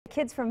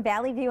Kids from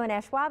Valley View and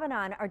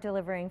Ashwaubenon are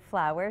delivering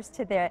flowers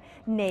to their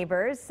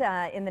neighbors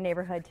in the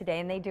neighborhood today,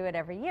 and they do it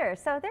every year.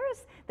 So there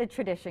is the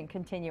tradition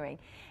continuing.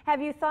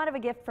 Have you thought of a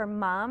gift for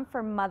Mom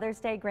for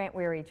Mother's Day? Grant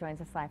Weary joins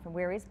us live from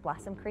Weary's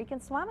Blossom Creek in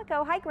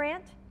Suamico. Hi,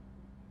 Grant.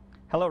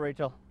 Hello,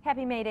 Rachel.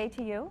 Happy May Day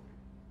to you.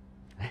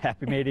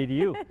 Happy May Day to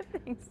you.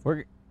 Thanks.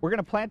 We're going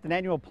to plant an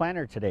annual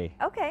planter today.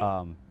 Okay.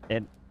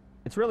 And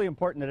it's really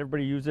important that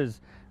everybody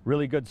uses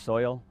really good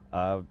soil.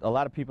 A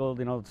lot of people,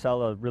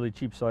 sell a really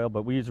cheap soil,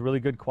 but we use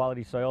really good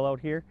quality soil out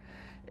here.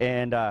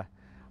 And I'm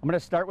going to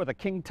start with a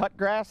king tut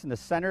grass in the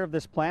center of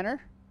this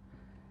planter.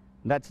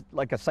 That's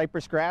like a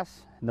cypress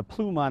grass, and the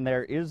plume on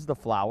there is the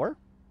flower.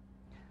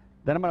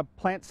 Then I'm going to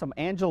plant some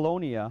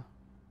angelonia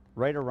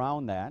right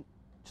around that,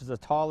 which is a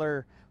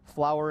taller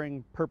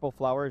flowering purple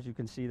flower, as you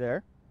can see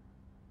there.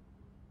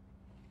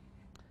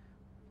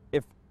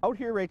 If out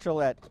here,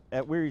 Rachel, at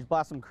Weary's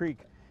Blossom Creek,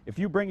 if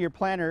you bring your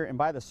planter and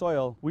buy the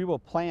soil, we will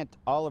plant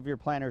all of your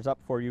planters up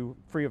for you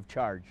free of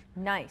charge.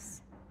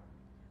 Nice.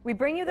 We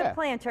bring you the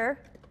planter,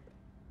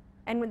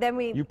 and then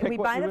we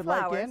buy the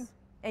flowers,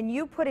 and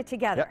you put it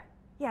together. Yep.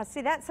 Yeah,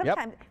 see, that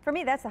sometimes, for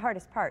me, that's the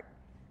hardest part.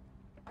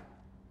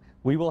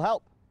 We will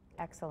help.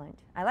 Excellent.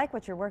 I like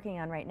what you're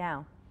working on right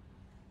now.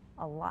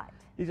 A lot.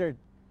 These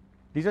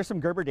are some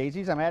Gerber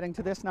daisies I'm adding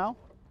to this now.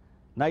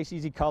 Nice,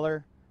 easy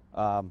color,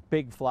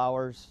 big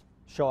flowers,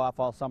 show off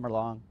all summer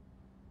long.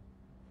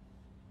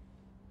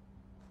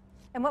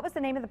 And what was the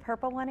name of the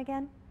purple one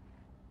again?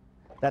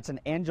 That's an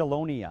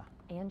angelonia.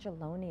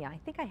 Angelonia. I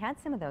think I had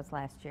some of those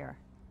last year.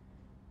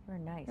 They were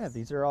nice. Yeah,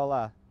 these are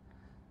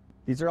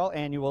all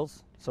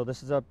annuals. So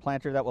this is a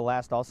planter that will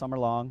last all summer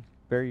long.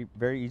 Very,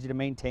 very easy to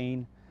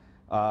maintain.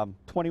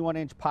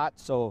 21-inch pot,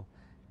 so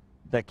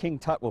the king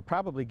tut will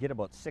probably get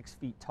about 6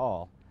 feet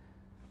tall.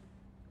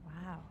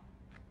 Wow.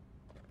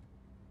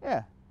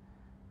 Yeah.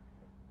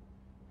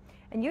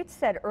 And you'd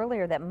said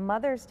earlier that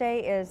Mother's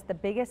Day is the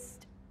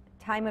biggest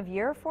time of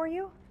year for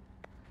you?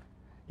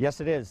 Yes,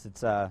 it is.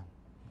 It's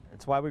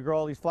why we grow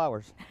all these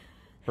flowers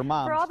for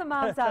moms. For all the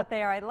moms out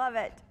there, I love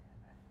it.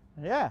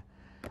 Yeah.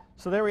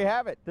 So there we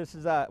have it. This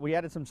is we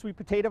added some sweet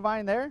potato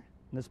vine there, and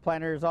this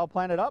planter is all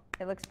planted up.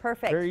 It looks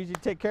perfect. Very easy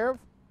to take care of.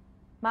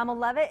 Mom will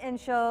love it, and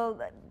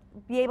she'll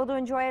be able to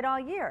enjoy it all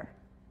year.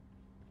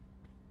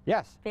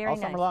 Yes. Very all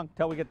nice. summer long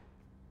till we get.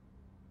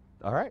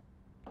 All right.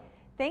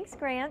 Thanks,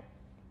 Grant.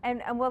 And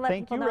we'll let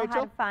people know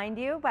how to find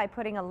you by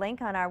putting a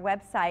link on our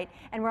website.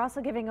 And we're also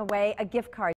giving away a gift card.